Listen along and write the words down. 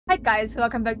Hi guys,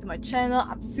 welcome back to my channel.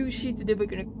 I'm Sushi. Today we're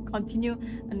gonna continue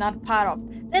another part of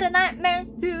Little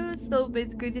Nightmares 2. So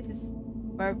basically this is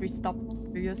where we stopped the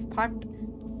previous part.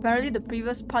 Apparently the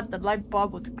previous part the light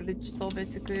bulb was glitched, so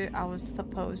basically I was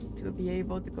supposed to be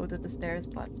able to go to the stairs,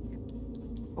 but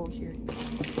go here.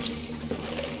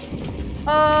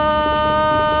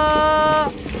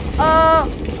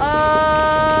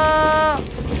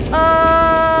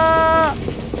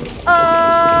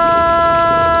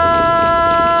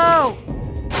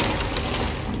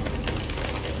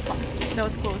 That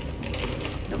was close.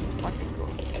 That was fucking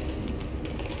close.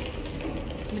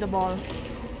 Give me the ball.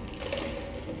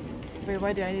 Wait,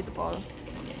 why do I need the ball?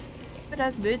 But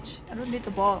that's bitch. I don't need the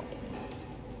ball.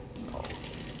 Oh.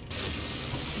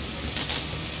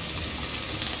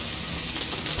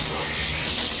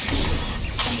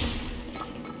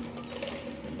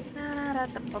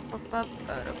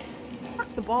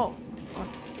 Fuck the ball. Oh.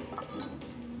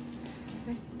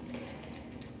 Okay.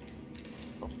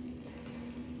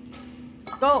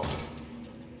 Go!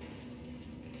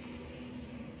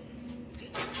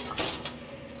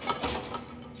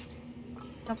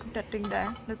 Now put that thing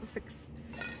there. Level 6.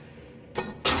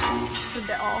 Put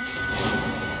that off.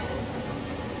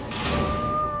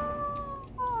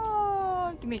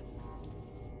 Oh, give me.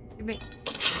 Give me.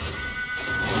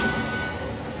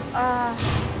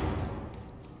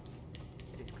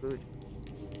 It is good.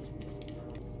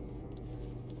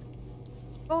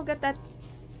 Go get that.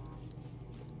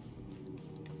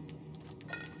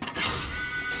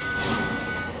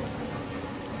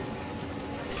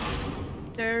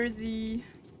 There's the...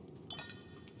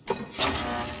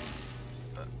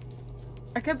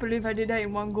 I can't believe I did that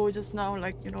in one go just now,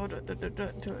 like, you know,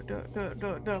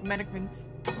 the mannequins.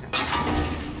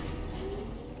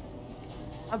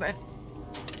 I bet.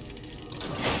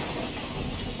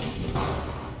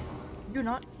 You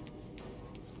not?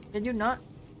 Can you not?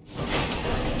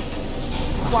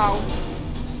 Wow.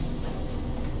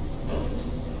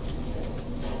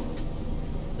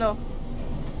 No.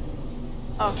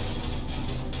 Oh.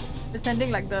 We're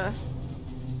standing like the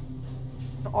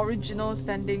original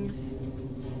standings.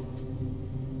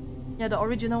 Yeah, the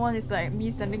original one is like me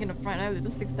standing in the front and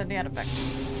little stick standing at the back.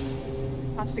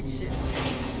 Plastic shit.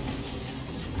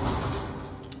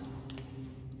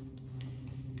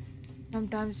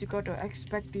 Sometimes you gotta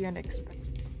expect the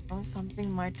unexpected, or something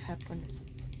might happen.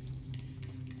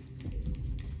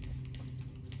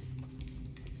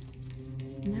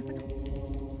 You never know.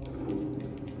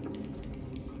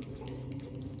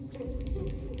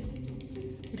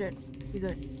 He's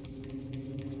dead.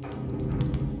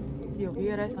 Yo,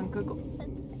 realize Uncle go.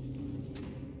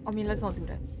 I mean, let's not do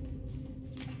that.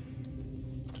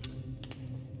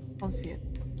 Sounds weird.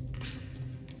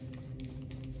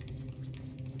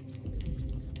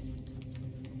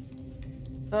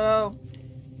 Hello.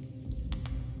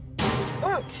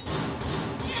 Oh!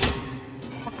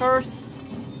 Fuckers!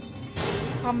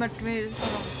 Come at me,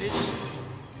 son of a bitch.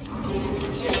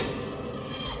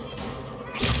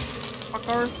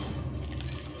 Fuckers.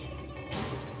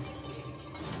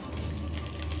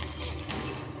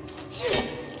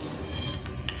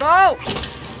 Go!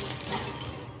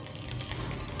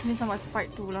 Need someone to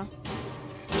fight too lah.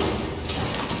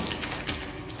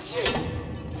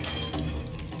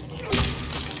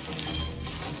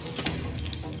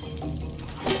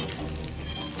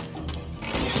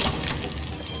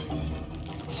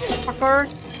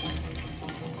 Fuckers.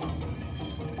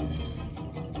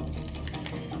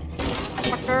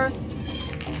 Fuckers.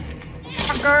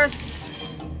 Fuckers.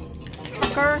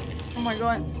 Fuckers. Oh my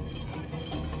god.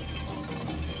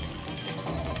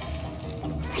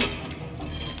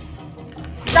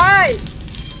 Die!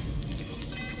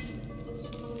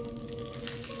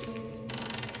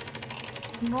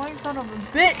 Annoying son of a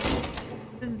bitch!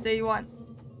 This is day 1.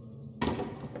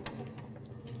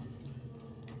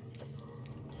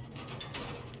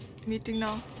 Meeting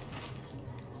now.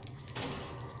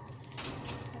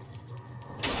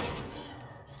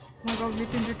 Oh my god,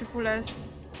 meeting beautiful as.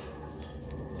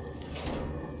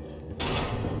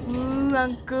 Ooh,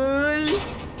 uncle!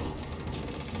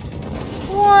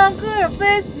 Wow, uncle, your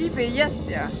face is yes,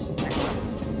 yeah.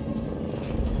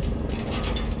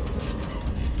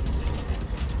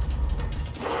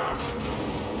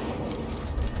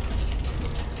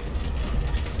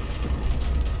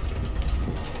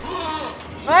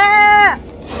 Ah!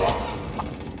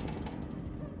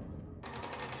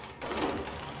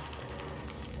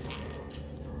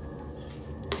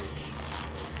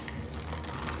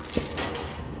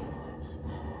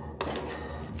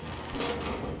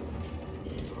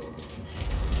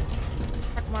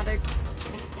 Pragmatic.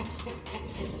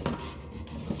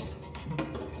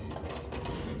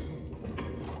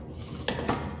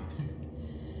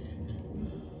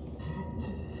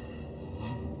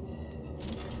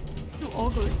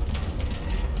 good.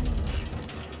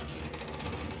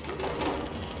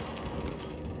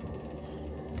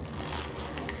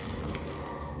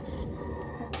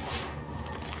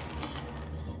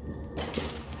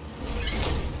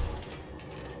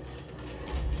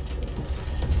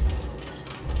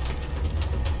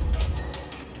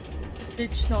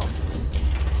 Bitch, no.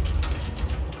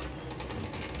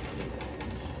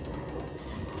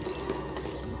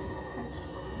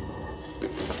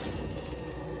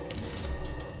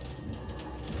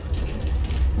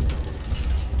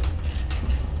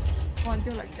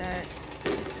 Until like that.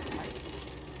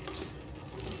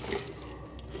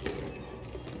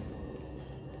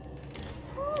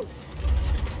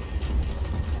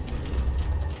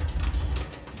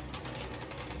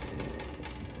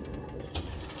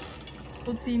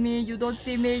 Don't see me, you don't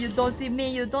see me, you don't see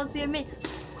me, you don't see me.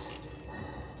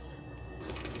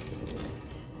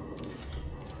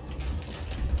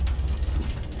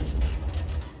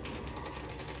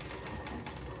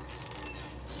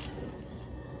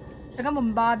 Jangan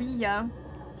membabi ya.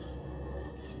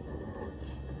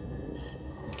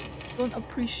 Don't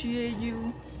appreciate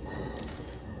you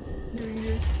doing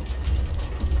this.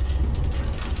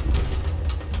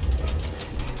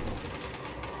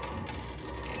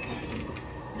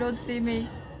 You don't see me.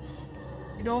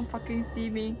 You don't fucking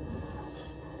see me.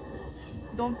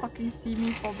 You don't fucking see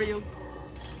me for real.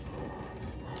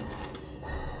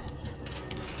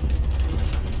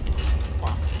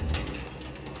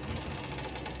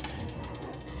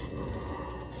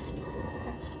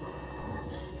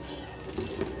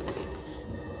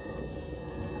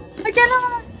 I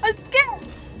cannot! I'm scared!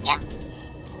 Yeah.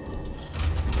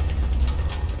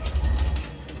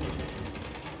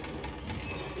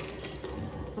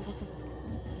 Stop.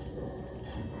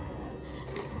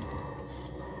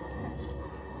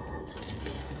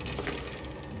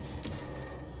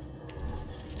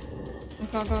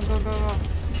 Go.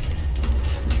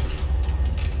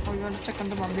 Oh, you wanna check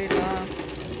under my bed,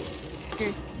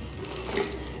 Okay.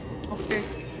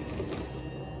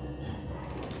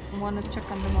 I wanna check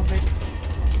under my bed.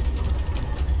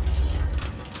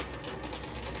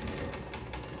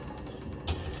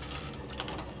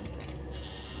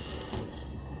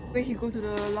 Wait, he go to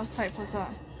the last side first,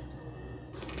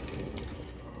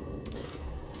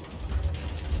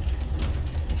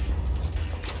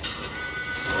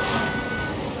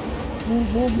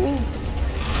 Move. Go.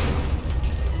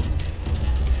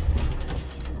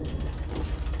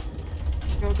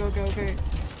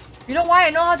 You know why I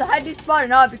know how to hide this spot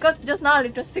now? Because just now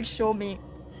Little Six showed me.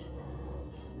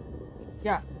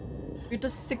 Yeah. Little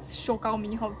Six showed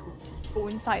me how to go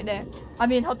inside there. I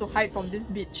mean, how to hide from this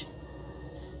bitch.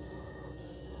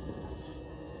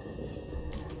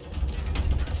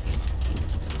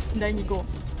 And then you go.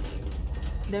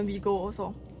 Then we go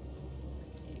also.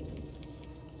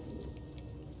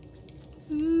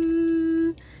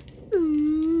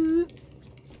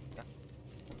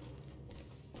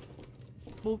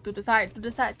 Move to the side, to the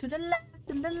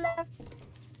left.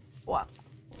 What?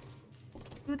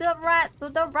 To the right.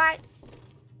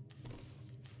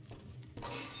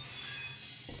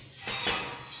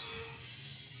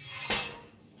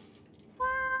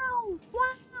 Wow.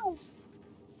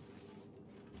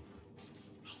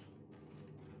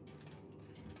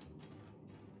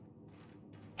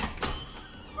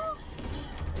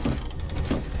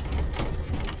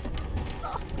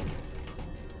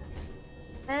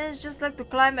 And it's just like to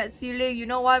climb at ceiling. You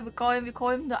know why we call him? We call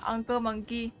him the Uncle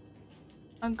Monkey.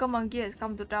 Uncle Monkey has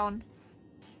come to town.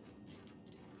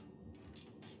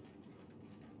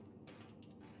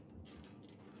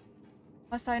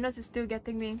 My sinus is still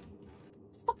getting me.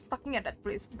 Stop stucking at that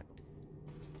place.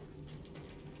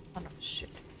 Oh no, shit.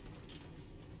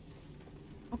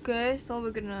 Okay, so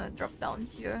we're gonna drop down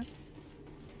here.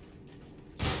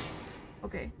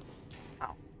 Okay.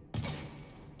 Ow.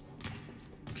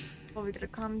 So we're gonna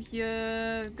come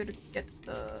here. We're gonna get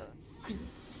the key.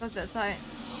 What's that side?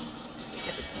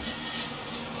 Get the key.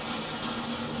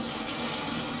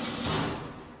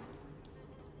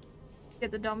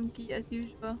 Get the dumb key as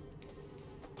usual.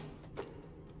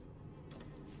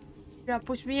 Yeah,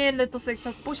 push me in, Little Six.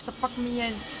 Push the fuck me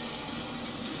in.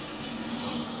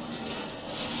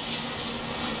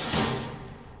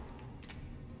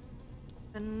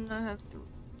 Then I have to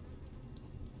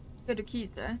get the keys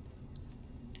there.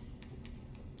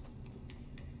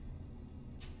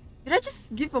 Did I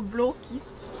just give a blow kiss?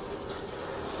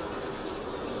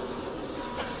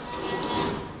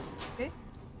 Okay.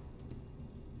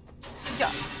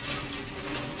 Yeah.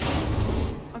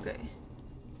 Okay.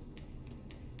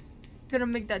 Gonna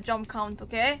make that jump count,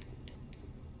 okay?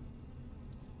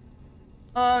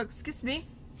 Excuse me.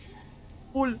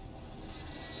 Pull.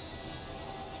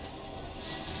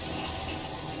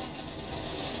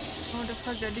 the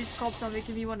fact that these cops are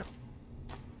making me wanna.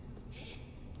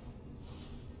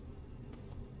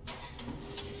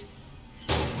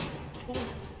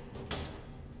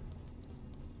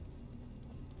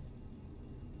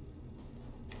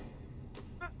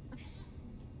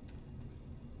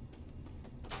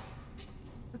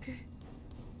 Okay.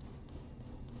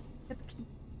 Get the key.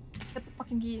 Get the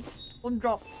fucking key. Don't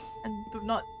drop. And do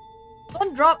not.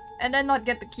 Don't drop and then not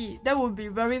get the key. That would be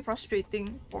very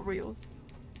frustrating for reals.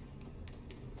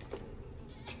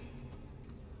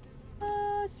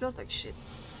 It smells like shit.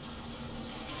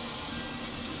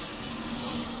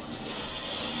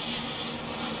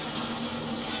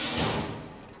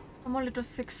 I'm on little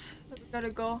 6. We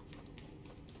gotta go.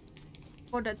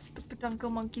 Before that stupid Uncle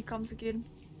Monkey comes again.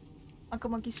 Uncle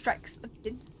Monkey strikes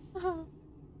again.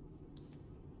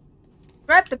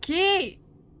 Grab the key!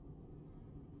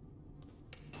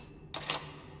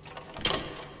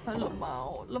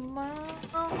 Lemau, lemau.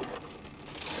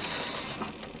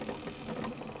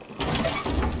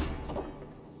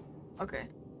 Okay,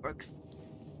 works.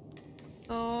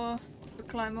 So, to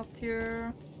climb up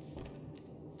here.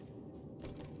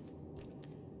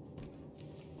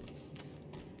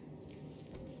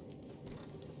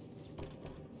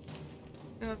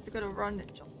 You have to go to run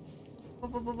and jump.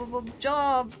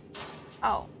 Jump!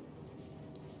 Ow.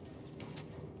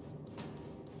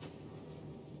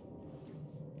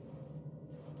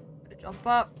 Gotta jump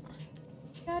up.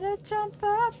 Gotta jump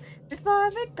up before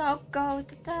we go. Da da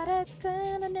da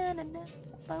da na na na na.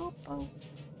 Bo bo.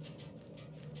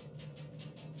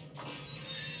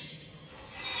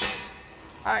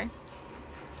 Hi.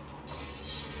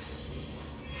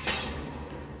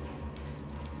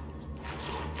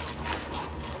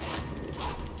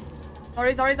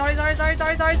 Sorry. The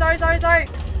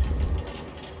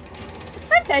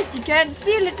fact that you can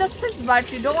see little 6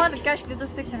 but you don't want to catch little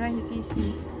 6 and then he sees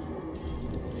me.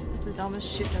 This is almost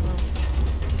shit ever.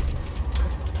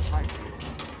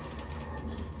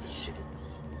 Shit is that?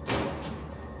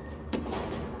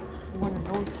 I wanna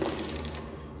know.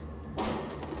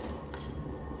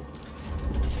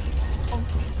 Oh.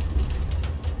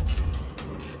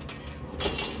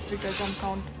 Make a jump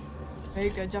count.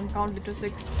 Make a jump count, little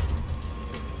 6.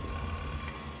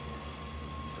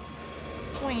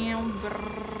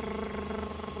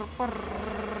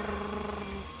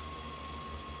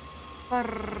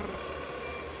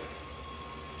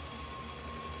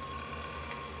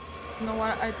 You know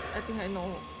what? I think I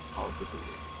know how to do it.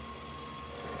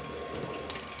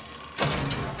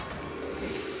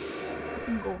 Okay, I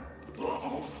can go.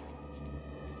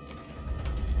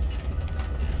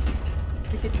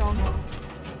 Make it count.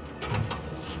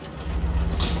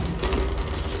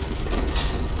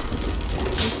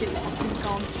 Make it fucking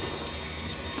count.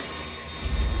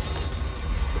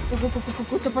 Go.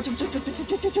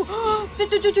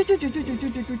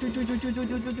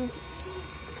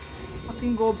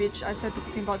 Fucking go, bitch. I said to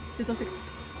fucking go. Little 6.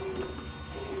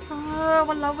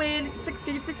 Walao eh. Little 6,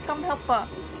 can you please come help her?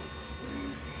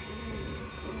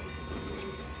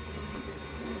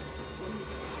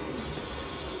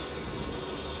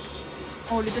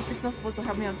 Oh, little 6 not supposed to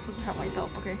help me. I'm supposed to help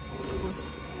myself. Okay. Cool.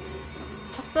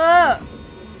 Faster!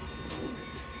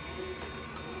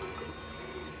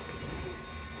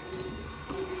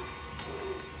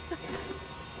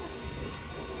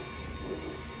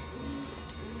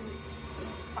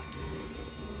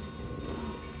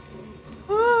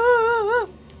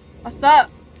 Faster!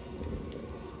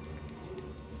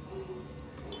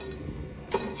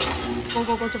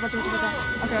 Go, cepat.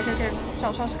 Okay.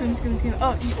 Shout, scream.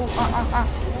 Oh, ah.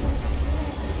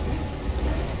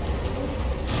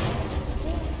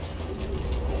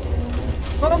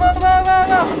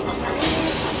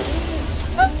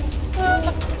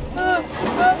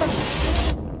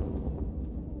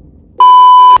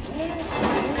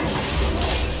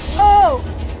 Go!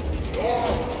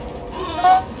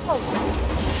 Oh!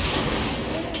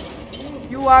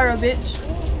 You are a bitch.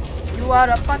 You are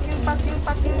a fucking bitch.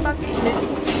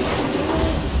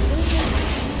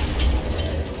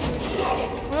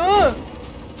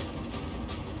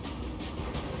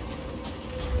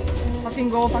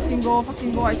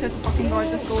 Fucking go. I said to fucking go.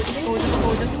 Just go.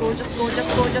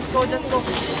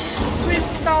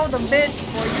 Twist out the bed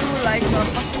for you like a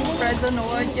fucking present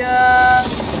over here.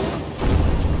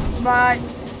 Bye.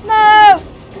 No!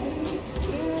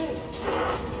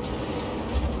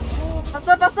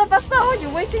 Faster! What are you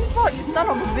waiting for? You son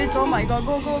of a bitch! Oh my god!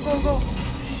 Go!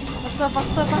 Faster!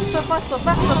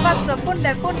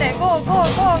 Put that! Go! Go!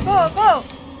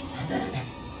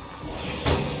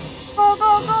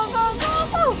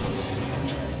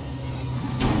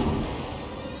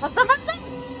 Faster!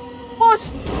 Push!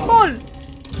 Pull!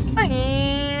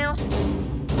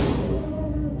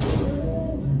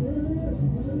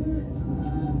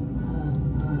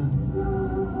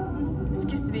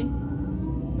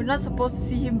 not supposed to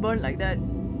see him burn like that.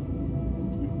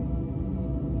 She's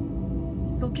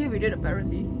okay with it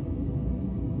apparently.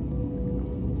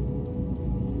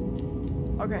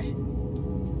 Okay.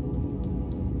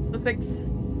 The 6.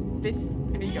 Please,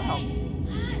 I need your help.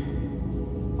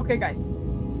 Okay guys.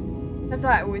 That's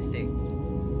what I always say.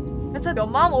 That's what your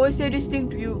mom always say this thing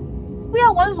to you. 不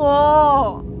要玩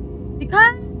火！你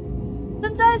看，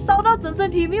现在烧到整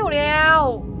身体没有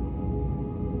了，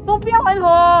都不要玩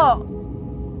火。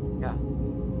Yeah.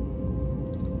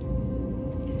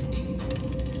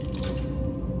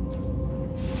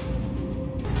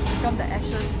 Become the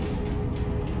ashes.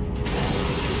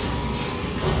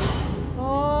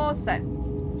 So sad.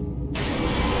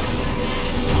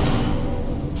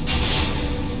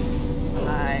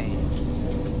 Like,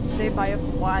 stay by it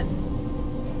for one.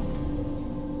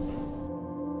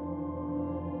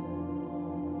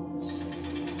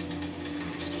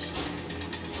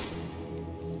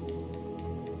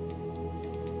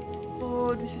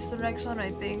 Oh, this is the next one,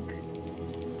 I think.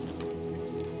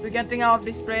 We're getting out of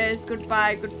this place.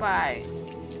 Goodbye, goodbye.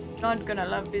 Not gonna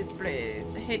love this place.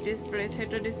 I hate this place.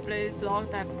 Hated this place long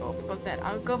time ago because that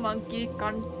uncle monkey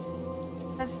can't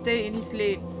stay in his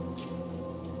lane.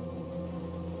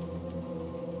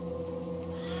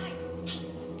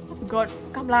 Oh God,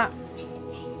 come lah.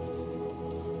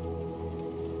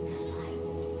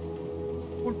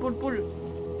 Pull, pull, pull.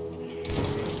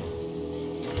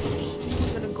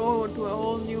 I'm gonna go to a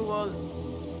whole new world.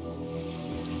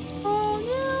 Whole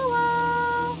new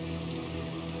world.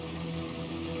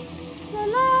 La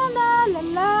la la la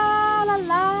la la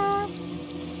la.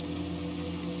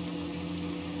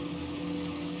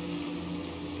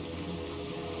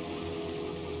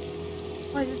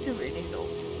 Why is it still raining though?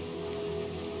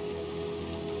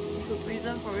 Good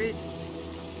reason for it.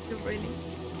 Still raining.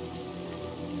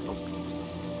 Oh.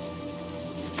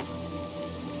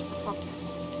 Fuck.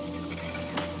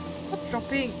 What's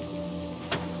dropping?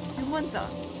 Humans are.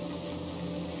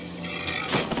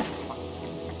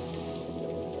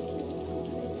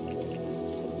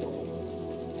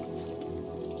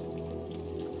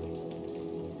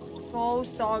 So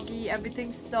soggy,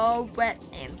 everything's so wet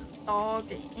and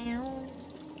soggy.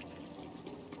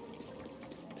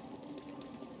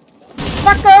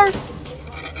 Fuckers!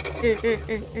 Hey, hey,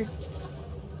 hey, hey.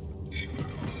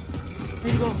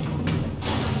 There you go.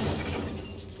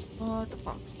 What the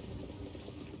fuck?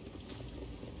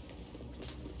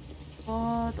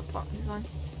 What the fuck? This one.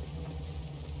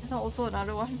 Is that also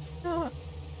another one?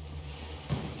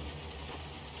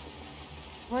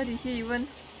 Why did he even...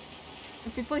 The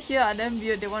people here are damn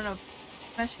weird. They wanna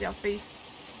smash their face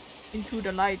into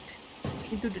the light.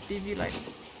 Into the TV light.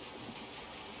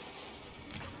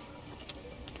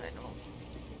 Yes, I know.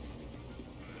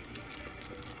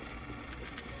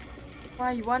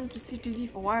 Why you want to see TV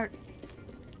for what?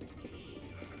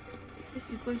 These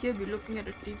people here be looking at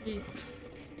the TV.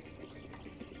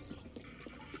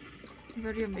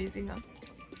 Very amazing, huh?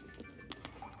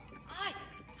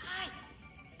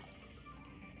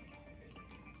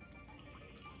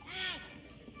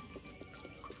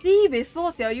 See, they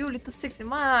slow xiao you little 6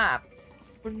 map.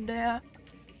 From there.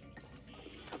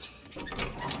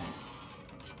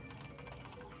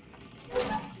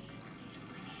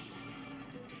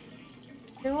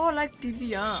 They all like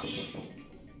TV, huh?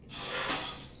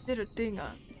 They're a thing,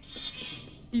 huh?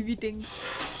 TV things.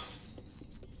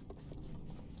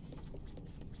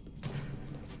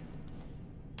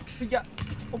 Yeah.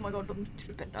 Oh my god, don't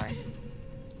trip and die.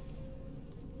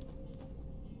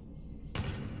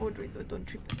 Oh, don't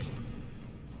trip.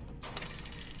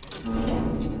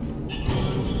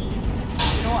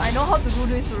 No, I know how to do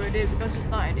this already because just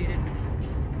now I did it.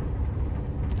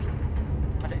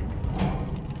 But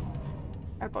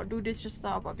I got to do this just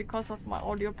now, but because of my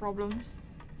audio problems,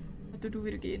 I have to do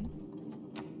it again.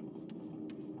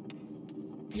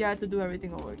 Yeah, I have to do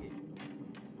everything over again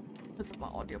because of my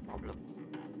audio problem.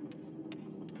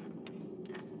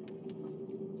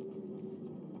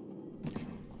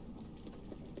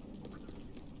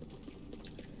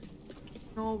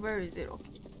 No, where is it? Okay,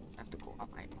 I have to go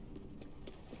up. I know.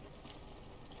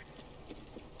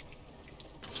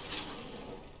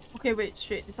 Okay, wait,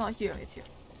 straight. It's not here. It's here.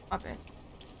 Up there.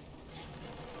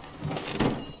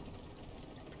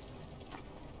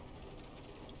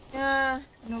 Yeah,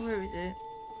 no, where is it?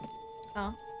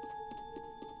 I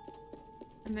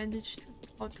managed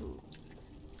how to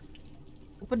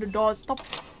open the door. Stop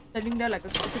standing there like a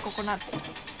stupid coconut.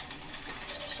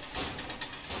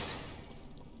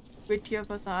 Wait here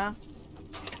first, huh?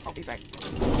 I'll be back.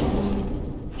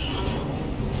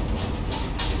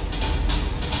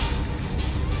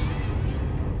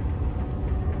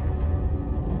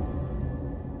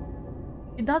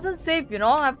 It doesn't save, you know?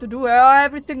 I have to do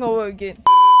everything over again.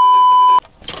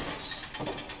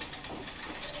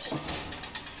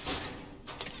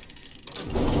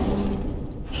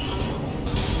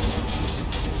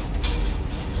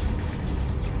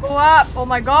 Go up! Oh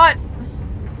my god!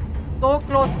 So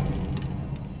close.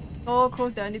 So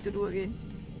close that I need to do again.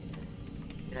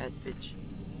 Yes, bitch.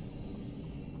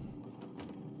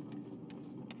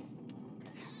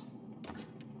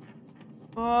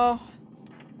 Oh.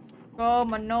 Oh,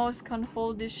 my nose can't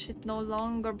hold this shit no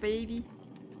longer, baby.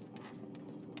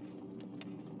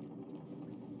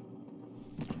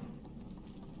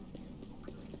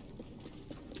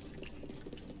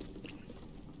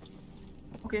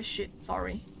 Okay, shit.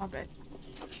 Sorry. My bad.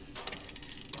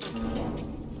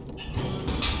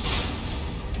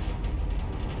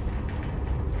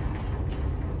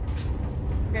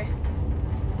 Okay.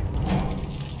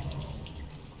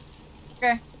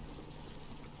 Okay.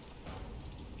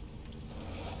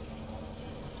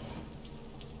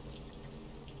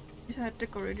 You had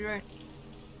tick already, right?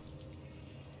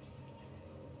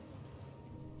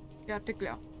 Yeah, tick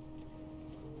liao.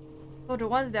 So the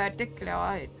ones that I tick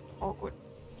liao, it's all good.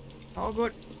 All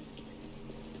good.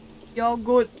 You're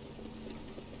good.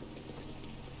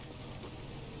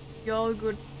 You're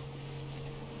good.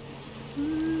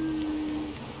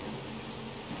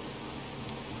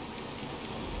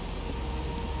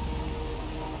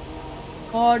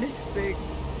 Oh, this is big.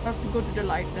 I have to go to the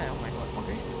light now. Oh my god.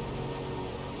 Okay.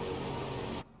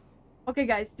 Okay,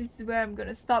 guys, this is where I'm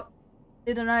gonna stop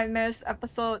Little Nightmares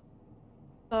episode.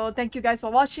 So thank you guys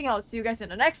for watching. I'll see you guys in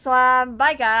the next one.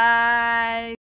 Bye, guys.